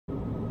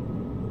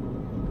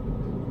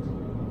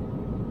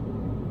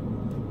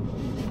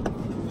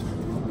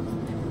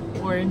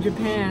we're in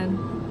Japan.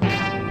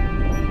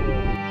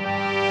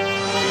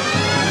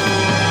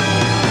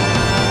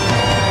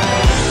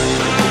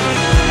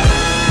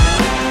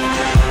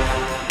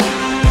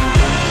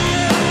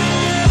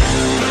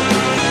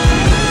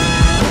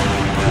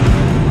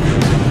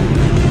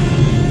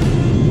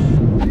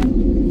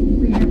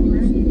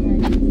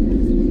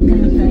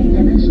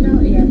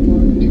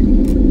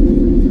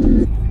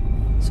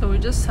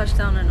 Touched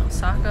down in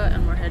Osaka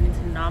and we're heading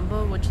to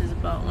Nara, which is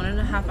about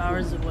 1.5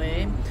 hours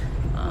away,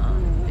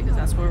 because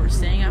that's where we're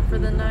staying at for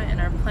the night,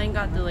 and our plane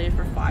got delayed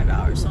for 5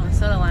 hours, so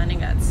instead of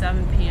landing at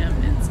 7 p.m.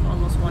 it's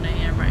almost 1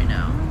 a.m. right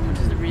now, which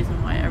is the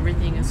reason why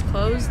everything is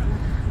closed,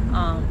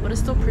 but it's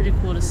still pretty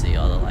cool to see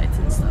all the lights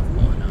and stuff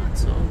going on.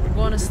 So we're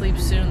going to sleep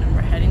soon and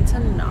we're heading to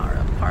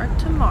Nara Park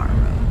tomorrow.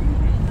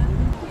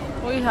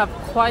 We have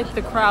quite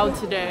the crowd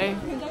today.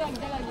 Oh,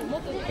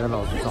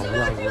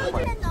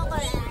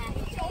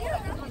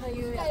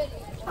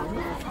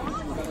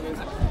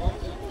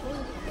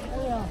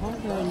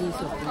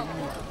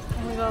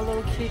 we got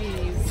little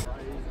kitties.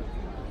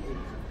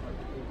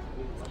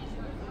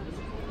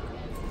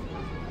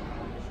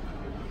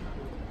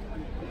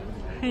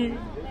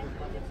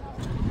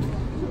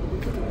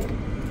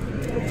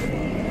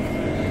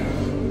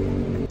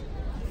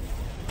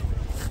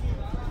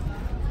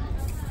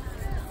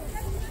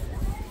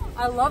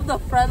 I love the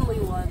friendly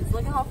ones.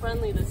 Look at how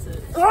friendly this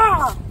is.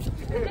 Ah!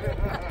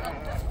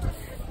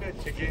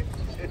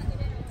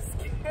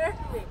 Scared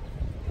me.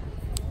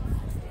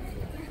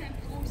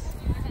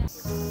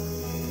 This is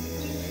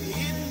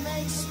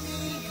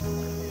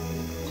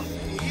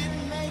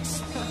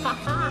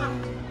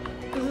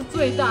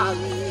最大的，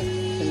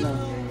真的。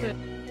对。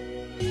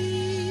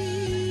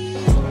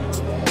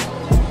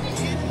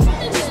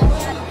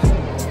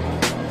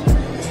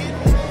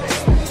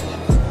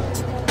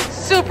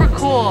Super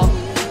cool.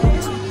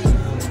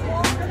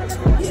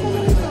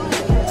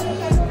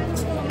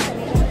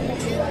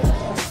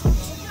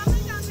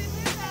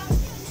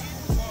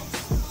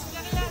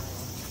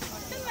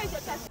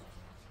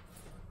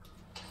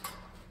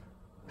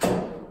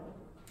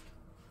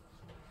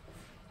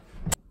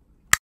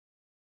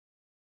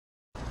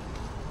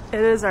 It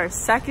is our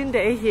second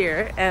day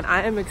here and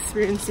I am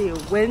experiencing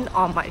wind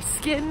on my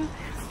skin.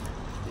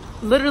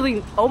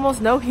 Literally almost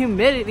no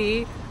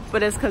humidity,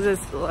 but it's because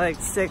it's like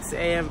 6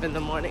 a.m. in the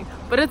morning.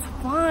 But it's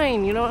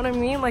fine, you know what I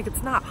mean? Like,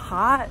 it's not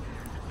hot.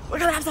 We're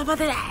gonna have some fun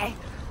today.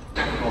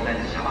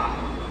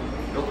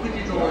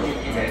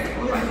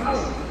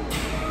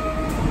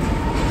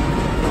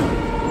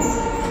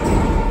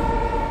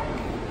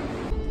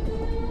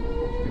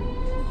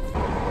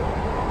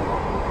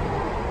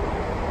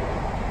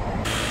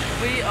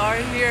 We are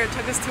here. It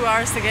took us 2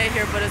 hours to get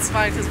here, but it's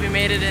fine because we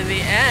made it in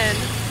the end.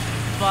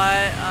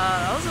 But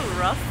that was a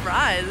rough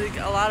ride. Like,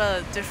 a lot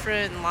of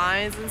different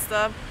lines and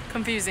stuff.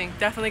 Confusing,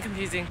 definitely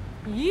confusing.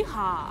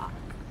 Yeehaw!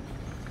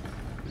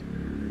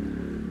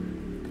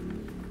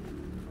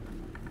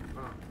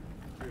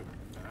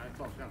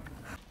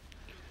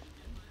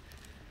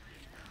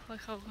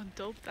 Look how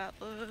dope that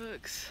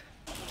looks.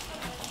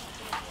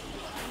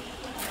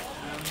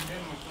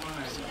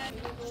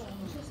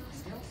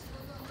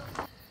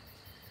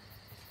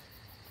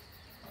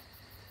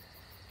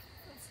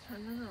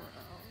 Turn it around.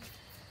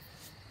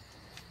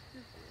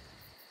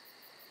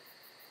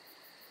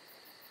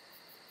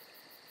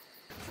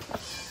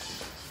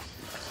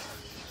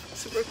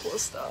 Super cool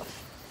stuff.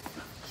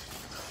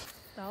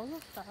 That was a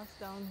fast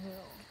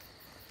downhill.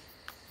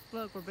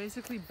 Look, we're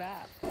basically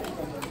back.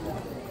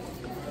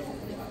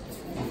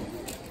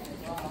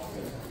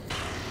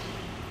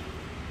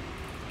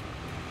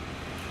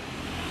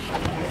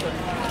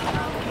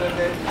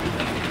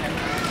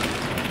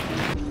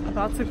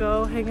 About to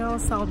go hang out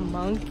with some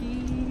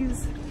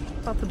monkeys.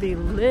 About to be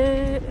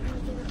lit.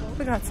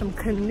 We got some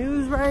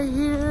canoes right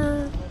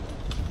here.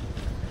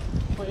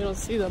 Well, you don't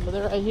see them, but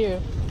they're right here.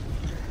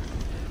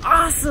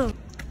 Awesome!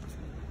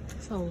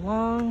 It's a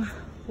long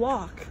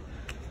walk.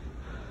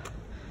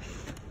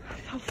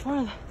 How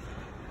far?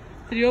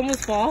 Did you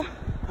almost fall?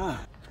 A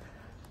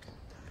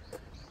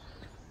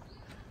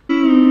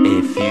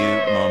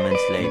few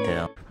moments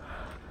later.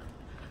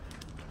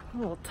 I'm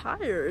a little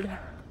tired.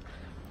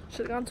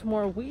 Should've gone to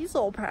more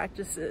weasel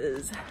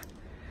practices.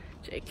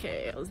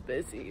 JK, I was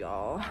busy,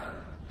 y'all.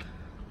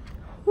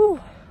 Whew.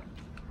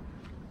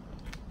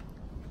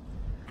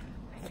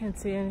 I can't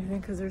see anything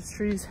because there's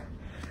trees.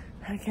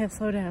 I can't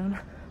slow down.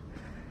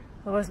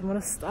 Otherwise I'm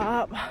gonna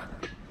stop.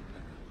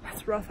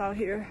 It's rough out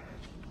here.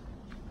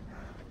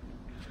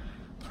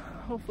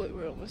 Hopefully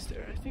we're almost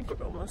there. I think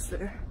we're almost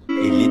there. A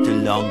little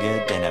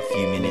longer than a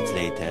few minutes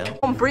later.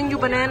 I'll bring you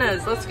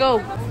bananas. Let's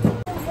go.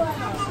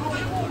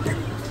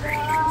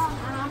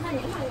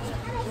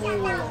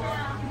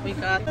 We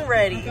got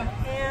ready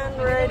and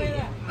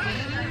ready.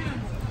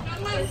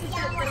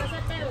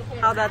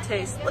 How'd that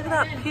taste? Look at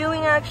that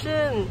peeling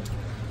action.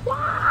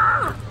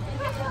 Wow.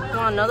 You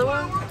want another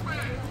one?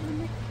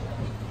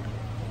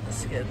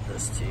 Let's get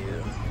this to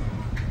you.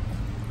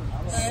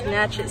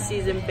 Snatch it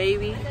season,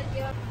 baby.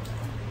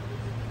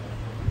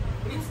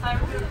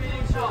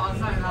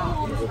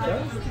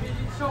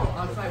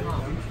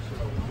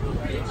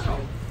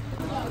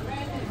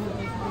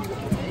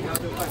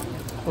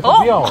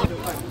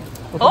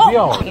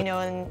 You know,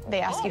 and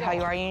they ask you how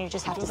you are, and you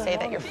just have to say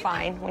that you're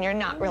fine when you're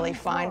not really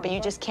fine, but you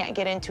just can't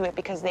get into it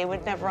because they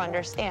would never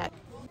understand.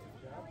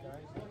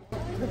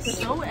 It's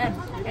so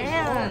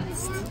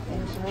advanced.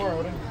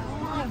 Oh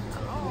my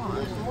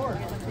god.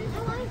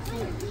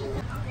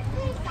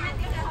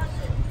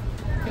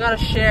 We gotta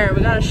share,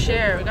 we gotta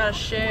share, we gotta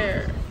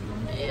share.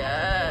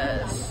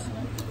 Yes.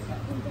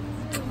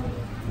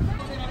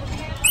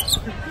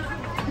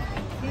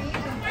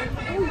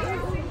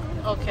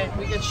 Okay,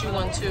 we get you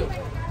one too.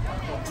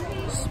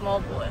 Small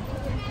boy.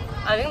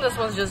 I think this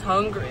one's just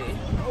hungry.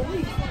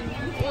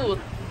 Ooh.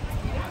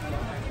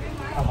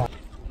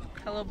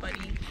 Hello,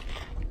 buddy.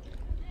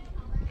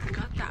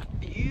 Got that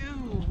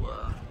view.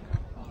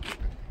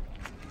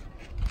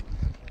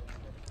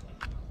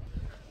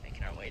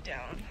 Making our way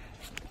down.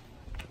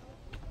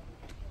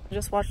 I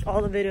just watched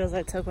all the videos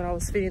I took when I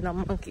was feeding the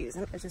monkeys,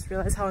 and I just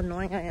realized how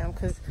annoying I am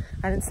because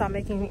I didn't stop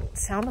making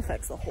sound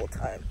effects the whole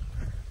time.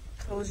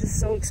 I was just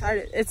so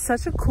excited. It's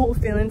such a cool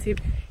feeling to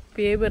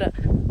be able to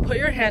put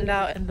your hand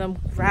out and then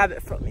grab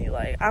it from you.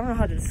 Like, I don't know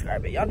how to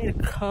describe it. Y'all need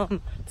to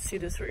come see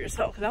this for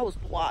yourself because that was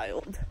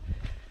wild.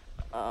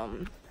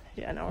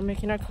 Yeah, now we're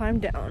making our climb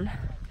down.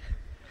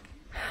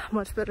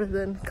 Much better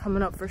than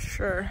coming up for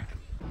sure.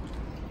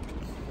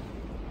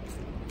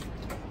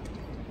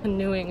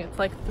 Canoeing, it's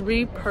like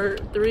three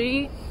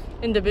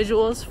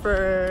individuals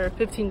for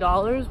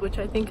 $15, which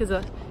I think is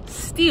a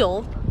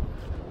steal.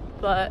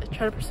 But I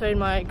try to persuade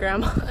my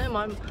grandma and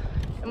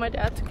my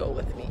dad to go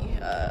with me.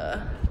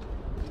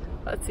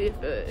 Let's see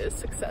if it is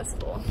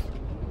successful.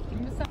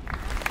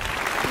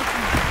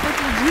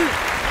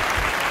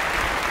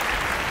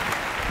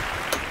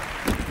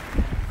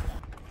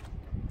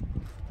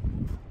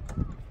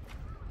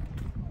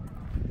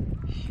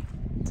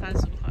 Time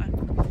to fly.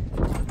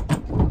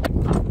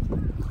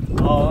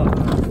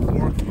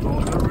 Working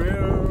on the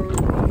railroad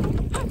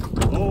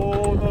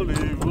on a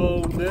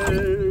livelong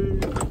day,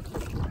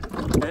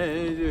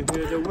 and you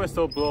hear the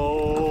whistle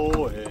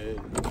blowing.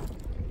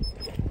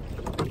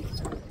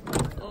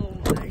 Oh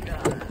my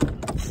god.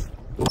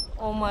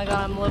 Oh my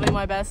god, I'm living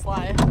my best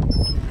life.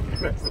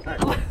 This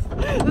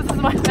is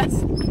my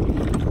best.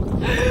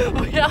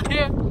 We out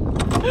here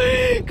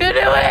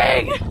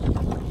canoeing!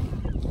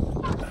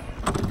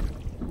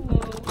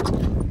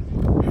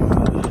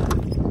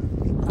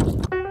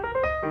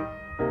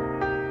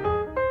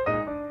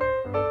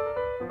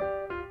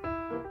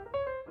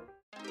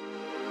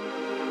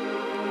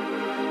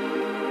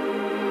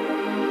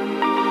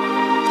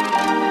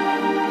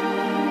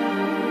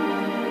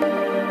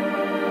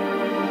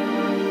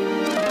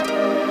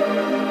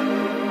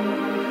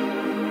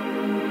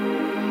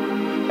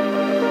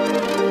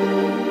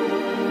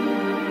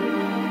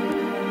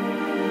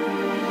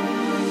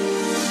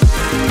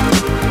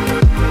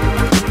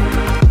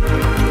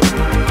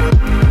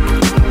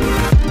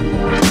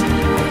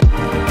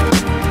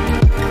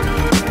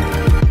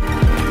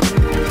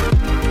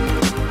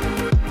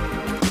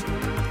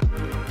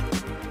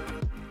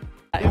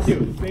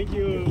 Thank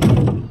you.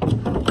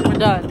 We're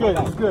done. Good,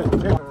 it's good.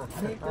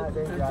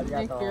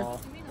 Thank you.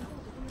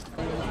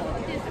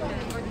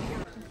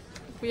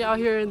 We out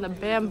here in the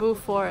bamboo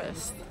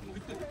forest.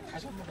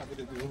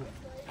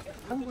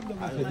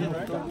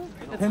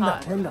 It's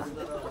hot.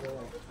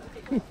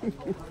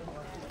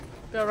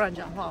 Go run,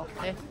 John. Wow,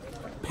 okay.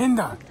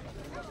 Panda.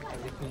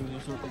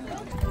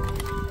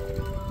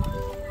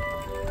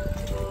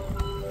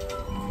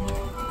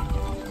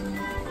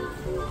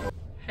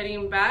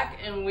 Heading back,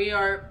 and we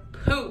are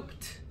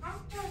pooped.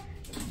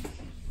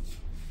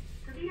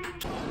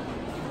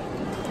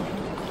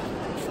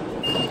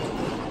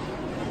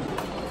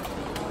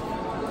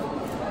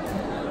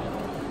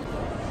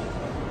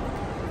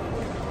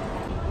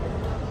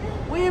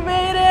 We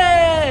made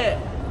it!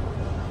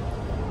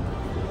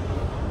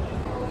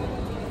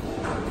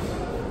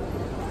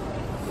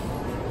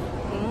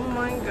 Oh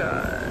my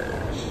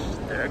gosh.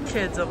 There are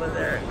kids over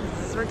there.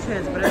 This is for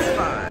kids, but it's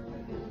fine.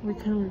 We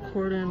can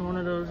record in one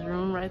of those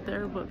rooms right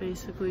there, but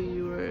basically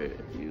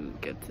you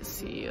get to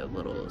see a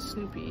little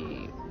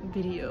Snoopy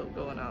video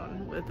going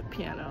on with the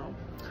piano,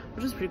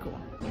 which is pretty cool.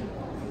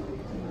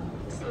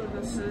 So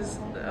this is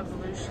the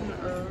evolution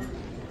of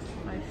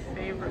my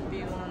favorite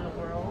beagle in the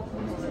world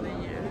over the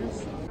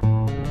years.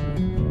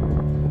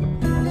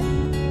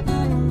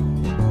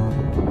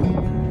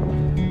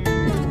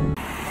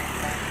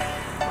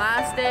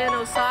 Last day in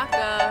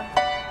Osaka.